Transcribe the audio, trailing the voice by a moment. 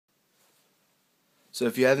So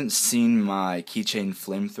if you haven't seen my Keychain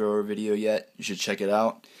Flamethrower video yet, you should check it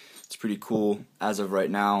out. It's pretty cool. As of right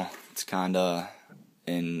now, it's kinda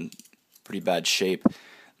in pretty bad shape.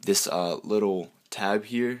 This little tab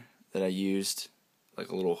here that I used, like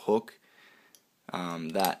a little hook,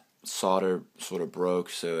 that solder sort of broke,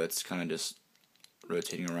 so it's kind of just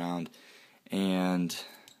rotating around. And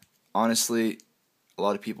honestly, a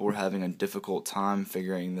lot of people were having a difficult time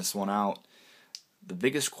figuring this one out. The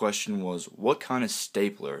biggest question was, what kind of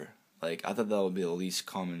stapler? Like, I thought that would be the least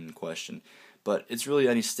common question, but it's really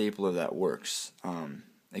any stapler that works.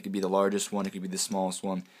 It could be the largest one, it could be the smallest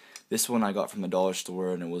one. This one I got from the dollar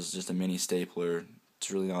store, and it was just a mini stapler.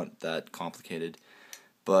 It's really not that complicated,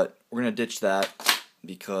 but we're gonna ditch that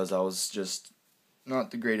because I was just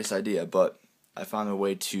not the greatest idea, but I found a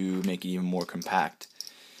way to make it even more compact.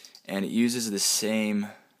 And it uses the same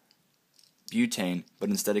butane, but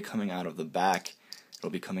instead of coming out of the back, it'll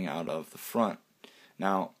be coming out of the front.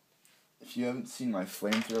 Now, if you haven't seen my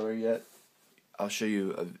flamethrower yet, I'll show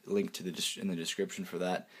you a link to in the description for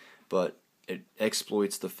that. But it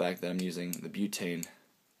exploits the fact that I'm using the butane.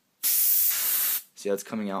 See how it's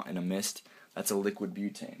coming out in a mist? That's a liquid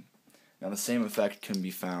butane. Now the same effect can be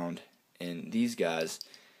found in these guys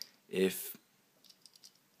if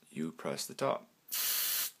you press the top.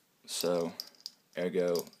 So,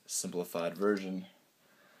 ergo, simplified version.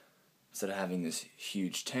 Instead of having this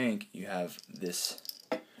huge tank, you have this,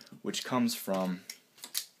 which comes from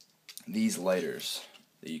these lighters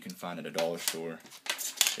that you can find at a dollar store.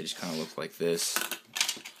 They just kind of look like this.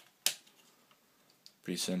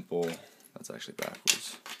 Pretty simple. That's actually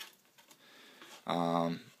backwards.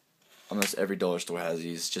 Almost every dollar store has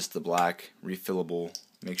these, just the black, refillable.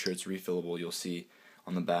 Make sure it's refillable. You'll see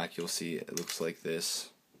on the back, you'll see it looks like this.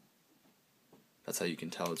 That's how you can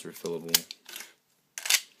tell it's refillable.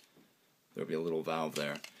 There'll be a little valve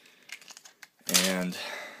there. And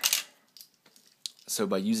so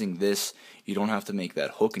by using this, you don't have to make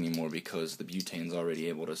that hook anymore because the butane's already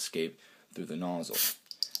able to escape through the nozzle.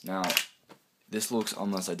 Now, this looks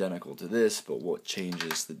almost identical to this, but what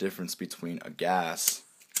changes the difference between a gas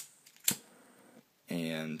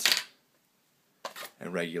and a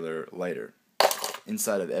regular lighter?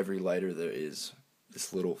 Inside of every lighter there is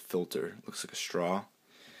this little filter, looks like a straw,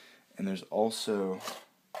 and there's also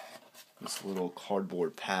this little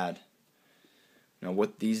cardboard pad. Now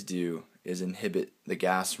what these do is inhibit the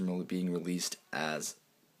gas from being released as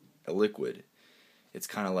a liquid. It's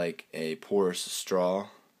kind of like a porous straw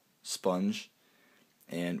sponge,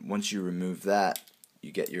 and once you remove that,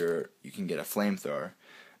 you can get a flamethrower.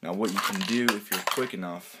 Now what you can do if you're quick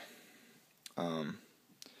enough, you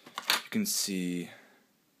can see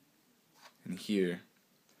in here,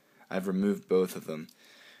 I've removed both of them.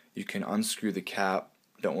 You can unscrew the cap.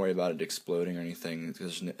 Don't worry about it exploding or anything,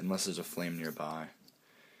 unless there's a flame nearby.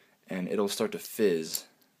 And it'll start to fizz,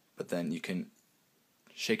 but then you can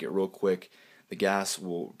shake it real quick. The gas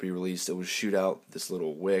will be released. It will shoot out this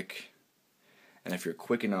little wick, and if you're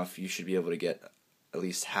quick enough, you should be able to get at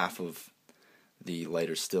least half of the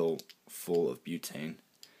lighter still full of butane,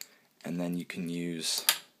 and then you can use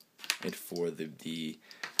it for the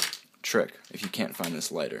trick if you can't find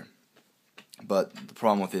this lighter. But the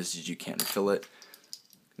problem with this is you can't refill it.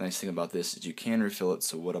 The nice thing about this is you can refill it,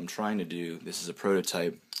 so what I'm trying to do, this is a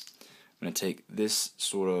prototype, I'm going to take this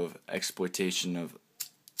sort of exploitation of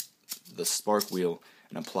the spark wheel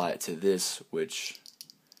and apply it to this, which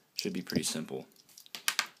should be pretty simple.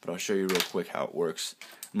 But I'll show you real quick how it works.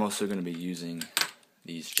 I'm also going to be using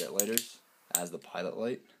these jet lighters as the pilot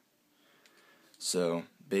light. So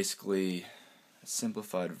basically, a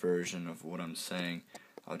simplified version of what I'm saying,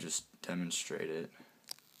 I'll just demonstrate it.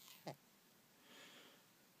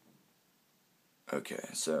 Okay,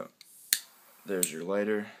 so there's your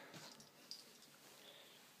lighter.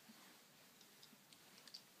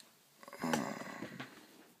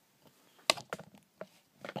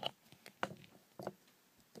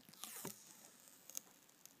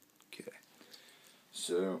 Okay,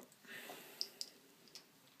 so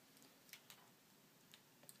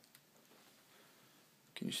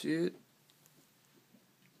can you see it?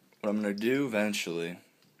 What I'm going to do eventually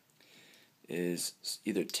is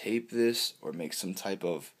either tape this or make some type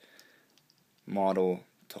of model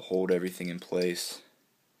to hold everything in place,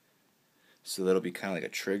 so that'll be kind of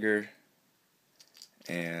like a trigger.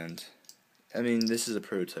 And I mean, this is a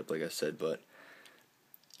prototype, like I said, but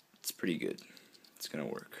it's pretty good. It's gonna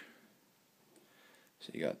work.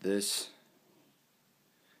 So you got this.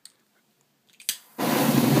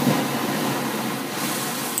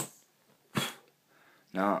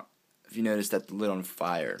 Now, if you notice that the lid on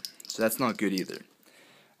fire, so that's not good either.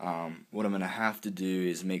 What I'm going to have to do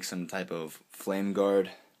is make some type of flame guard,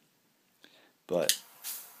 but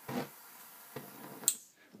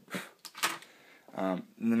the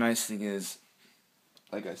nice thing is,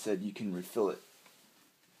 like I said, you can refill it.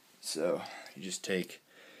 So you just take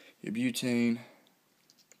your butane,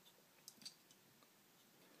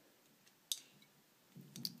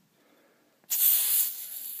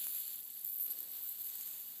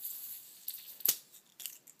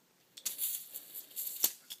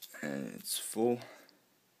 and it's full,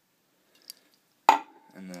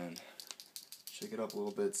 and then shake it up a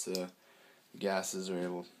little bit so the gases are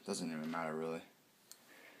able, doesn't even matter really.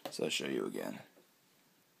 So I'll show you again.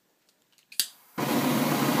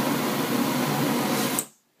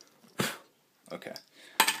 Okay,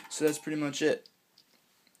 so that's pretty much it.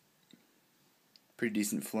 Pretty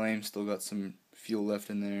decent flame, still got some fuel left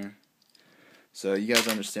in there. So you guys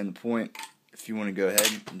understand the point. If you want to go ahead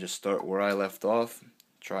and just start where I left off,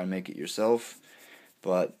 try and make it yourself.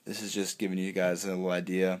 But this is just giving you guys a little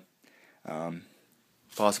idea.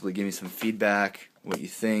 Possibly give me some feedback, what you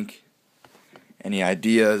think, any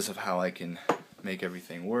ideas of how I can make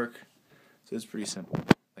everything work. So it's pretty simple.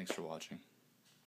 Thanks for watching.